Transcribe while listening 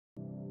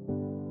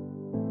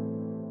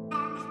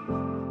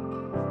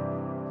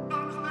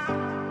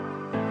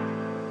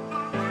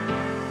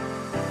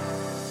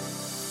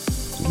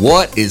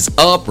What is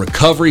up,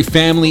 recovery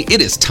family?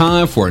 It is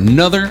time for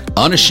another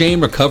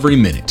Unashamed Recovery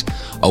Minute,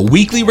 a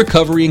weekly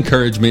recovery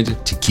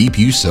encouragement to keep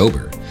you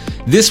sober.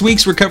 This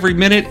week's Recovery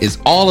Minute is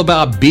all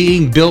about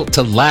being built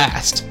to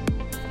last.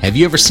 Have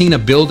you ever seen a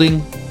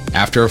building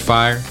after a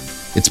fire?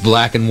 Its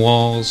blackened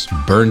walls,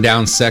 burned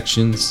down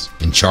sections,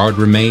 and charred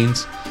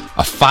remains.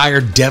 A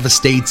fire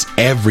devastates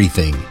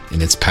everything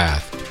in its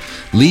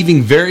path,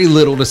 leaving very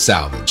little to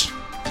salvage.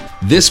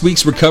 This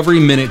week's Recovery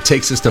Minute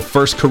takes us to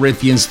 1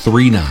 Corinthians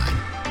 3:9.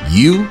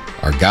 You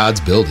are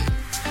God's building.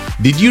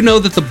 Did you know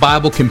that the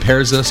Bible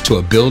compares us to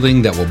a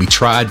building that will be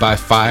tried by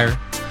fire?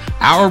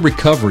 Our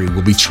recovery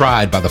will be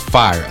tried by the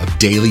fire of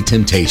daily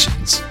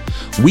temptations.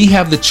 We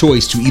have the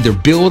choice to either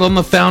build on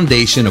the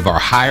foundation of our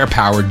higher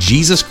power,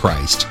 Jesus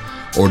Christ,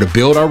 or to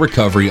build our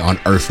recovery on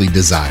earthly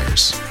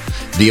desires.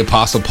 The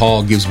Apostle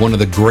Paul gives one of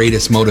the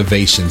greatest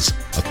motivations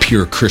of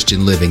pure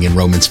Christian living in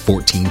Romans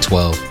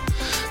 14:12.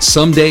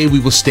 Someday we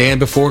will stand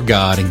before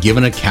God and give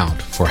an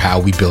account for how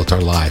we built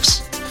our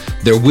lives.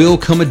 There will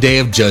come a day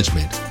of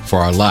judgment for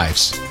our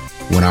lives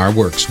when our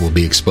works will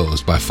be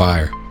exposed by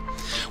fire.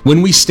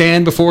 When we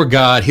stand before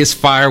God, His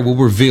fire will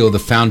reveal the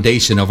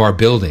foundation of our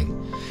building.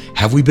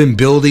 Have we been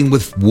building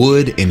with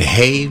wood and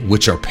hay,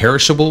 which are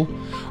perishable,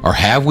 or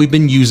have we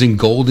been using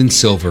gold and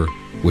silver,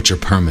 which are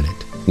permanent?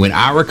 When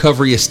our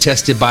recovery is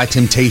tested by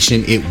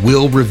temptation, it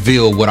will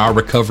reveal what our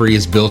recovery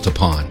is built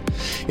upon.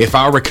 If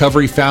our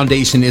recovery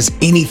foundation is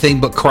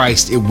anything but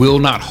Christ, it will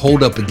not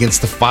hold up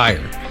against the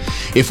fire.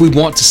 If we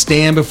want to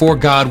stand before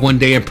God one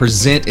day and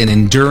present an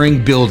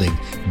enduring building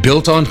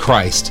built on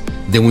Christ,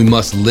 then we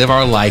must live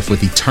our life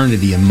with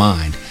eternity in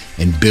mind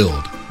and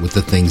build with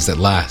the things that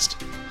last.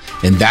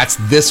 And that's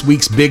this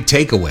week's big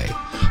takeaway.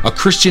 A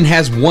Christian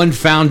has one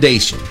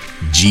foundation,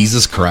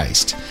 Jesus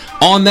Christ.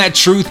 On that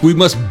truth, we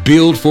must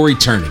build for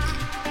eternity.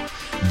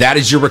 That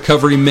is your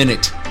Recovery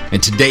Minute,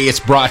 and today it's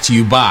brought to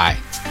you by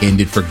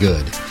End It for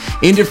Good.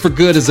 End It for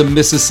Good is a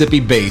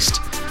Mississippi-based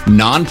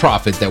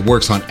nonprofit that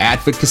works on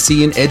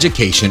advocacy and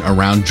education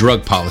around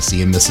drug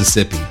policy in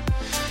Mississippi.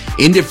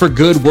 End It for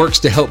Good works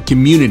to help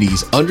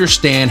communities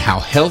understand how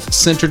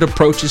health-centered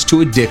approaches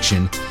to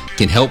addiction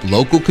can help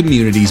local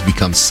communities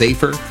become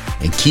safer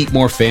and keep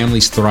more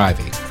families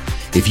thriving.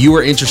 If you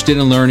are interested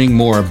in learning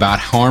more about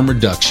harm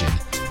reduction,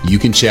 you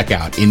can check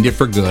out End It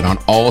for Good on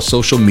all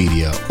social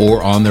media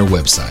or on their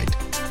website,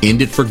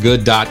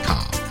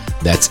 enditforgood.com.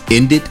 That's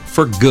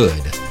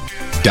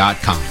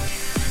enditforgood.com.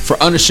 For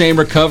Unashamed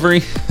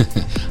Recovery,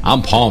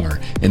 I'm Palmer,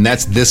 and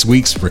that's this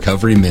week's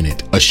Recovery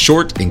Minute, a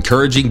short,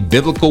 encouraging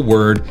biblical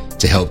word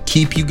to help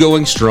keep you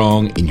going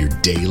strong in your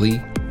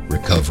daily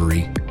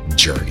recovery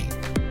journey.